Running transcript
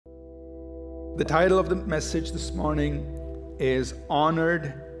The title of the message this morning is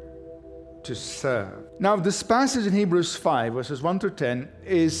Honored to Serve. Now, this passage in Hebrews 5, verses 1 through 10,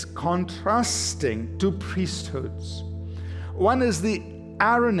 is contrasting two priesthoods. One is the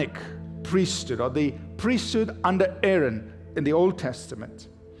Aaronic priesthood, or the priesthood under Aaron in the Old Testament.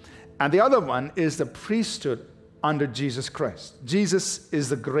 And the other one is the priesthood under Jesus Christ. Jesus is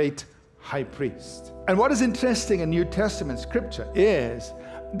the great high priest. And what is interesting in New Testament scripture is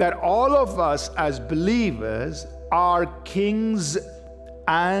that all of us as believers are kings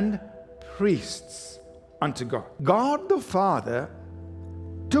and priests unto God. God the Father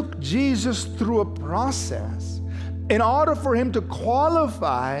took Jesus through a process in order for him to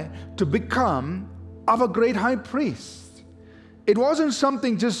qualify to become our great high priest. It wasn't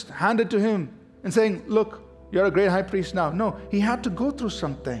something just handed to him and saying, look, you're a great high priest now. No, he had to go through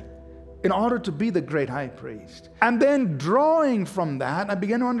something in order to be the great high priest. And then drawing from that, I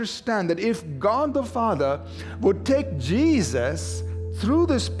began to understand that if God the Father would take Jesus through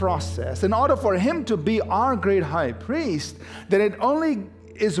this process in order for him to be our great high priest, then it only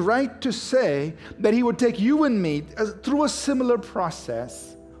is right to say that he would take you and me through a similar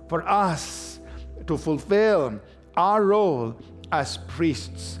process for us to fulfill our role as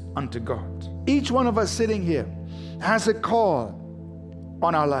priests unto God. Each one of us sitting here has a call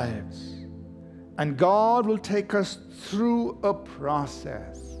on our lives. And God will take us through a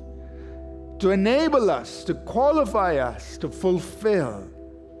process to enable us, to qualify us to fulfill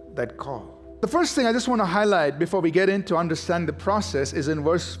that call. The first thing I just want to highlight before we get into understanding the process is in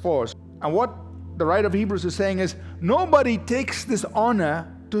verse 4. And what the writer of Hebrews is saying is, nobody takes this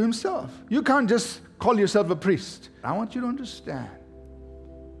honor to himself. You can't just call yourself a priest. I want you to understand,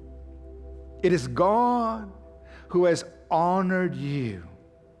 it is God who has honored you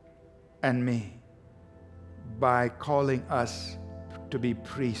and me by calling us to be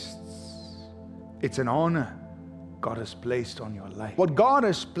priests. It's an honor God has placed on your life. What God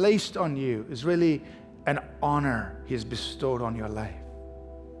has placed on you is really an honor He has bestowed on your life.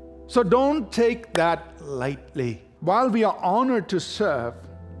 So don't take that lightly. While we are honored to serve,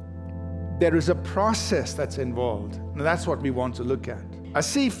 there is a process that's involved. And that's what we want to look at. I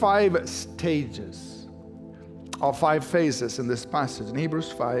see 5 stages or 5 phases in this passage in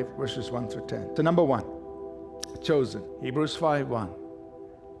Hebrews 5 verses 1 through 10. So number 1, chosen. Hebrews 5:1.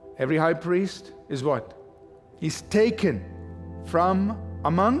 Every high priest is what? He's taken from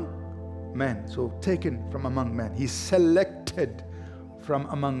among men. So taken from among men. He's selected from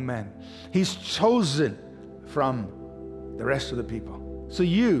among men. He's chosen from the rest of the people. So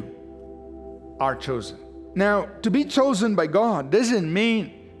you are chosen. Now, to be chosen by God doesn't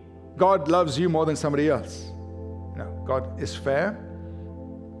mean God loves you more than somebody else. No, God is fair.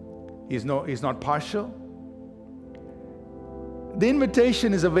 He's not partial. The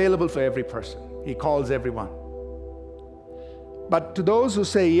invitation is available for every person. He calls everyone. But to those who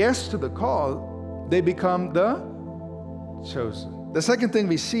say yes to the call, they become the chosen. The second thing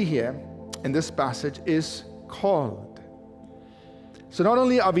we see here in this passage is called. So not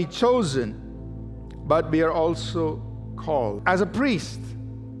only are we chosen, but we are also called. As a priest,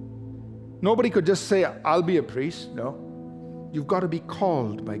 nobody could just say, I'll be a priest. No. You've got to be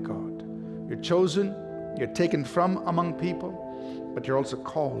called by God. You're chosen, you're taken from among people, but you're also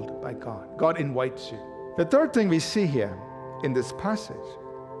called by God. God invites you. The third thing we see here in this passage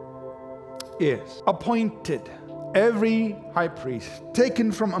is appointed. Every high priest taken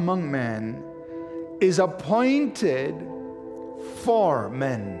from among men is appointed for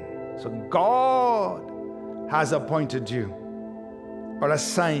men. So God has appointed you or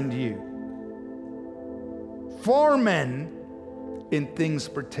assigned you for men in things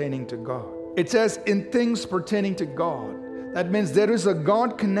pertaining to God. It says in things pertaining to God. That means there is a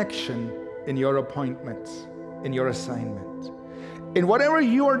God connection in your appointments, in your assignment. In whatever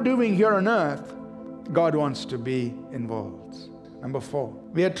you are doing here on earth, God wants to be involved. Number 4,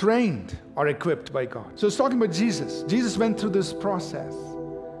 we are trained or equipped by God. So it's talking about Jesus. Jesus went through this process.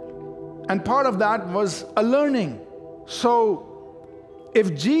 And part of that was a learning. So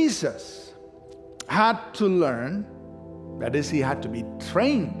if Jesus had to learn, that is, he had to be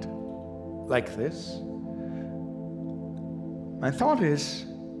trained like this, my thought is,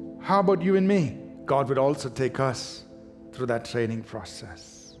 how about you and me? God would also take us through that training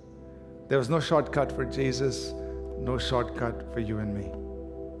process. There was no shortcut for Jesus, no shortcut for you and me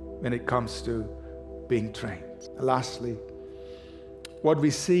when it comes to being trained. Lastly, what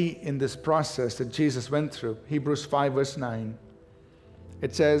we see in this process that Jesus went through, Hebrews 5 verse 9,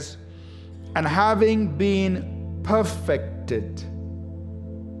 it says, and having been perfected,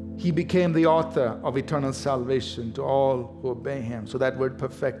 He became the author of eternal salvation to all who obey Him. So that word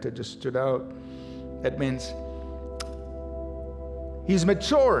perfected just stood out. That means He's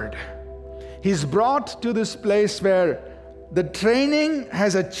matured. He's brought to this place where the training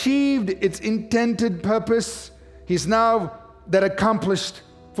has achieved its intended purpose. He's now that accomplished,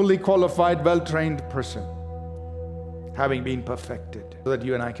 fully qualified, well-trained person, having been perfected, so that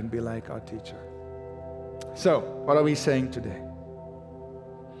you and I can be like our teacher. So, what are we saying today?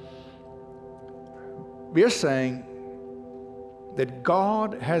 We are saying that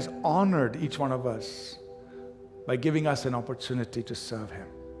God has honored each one of us by giving us an opportunity to serve Him.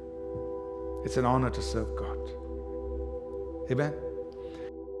 It's an honor to serve God. Amen?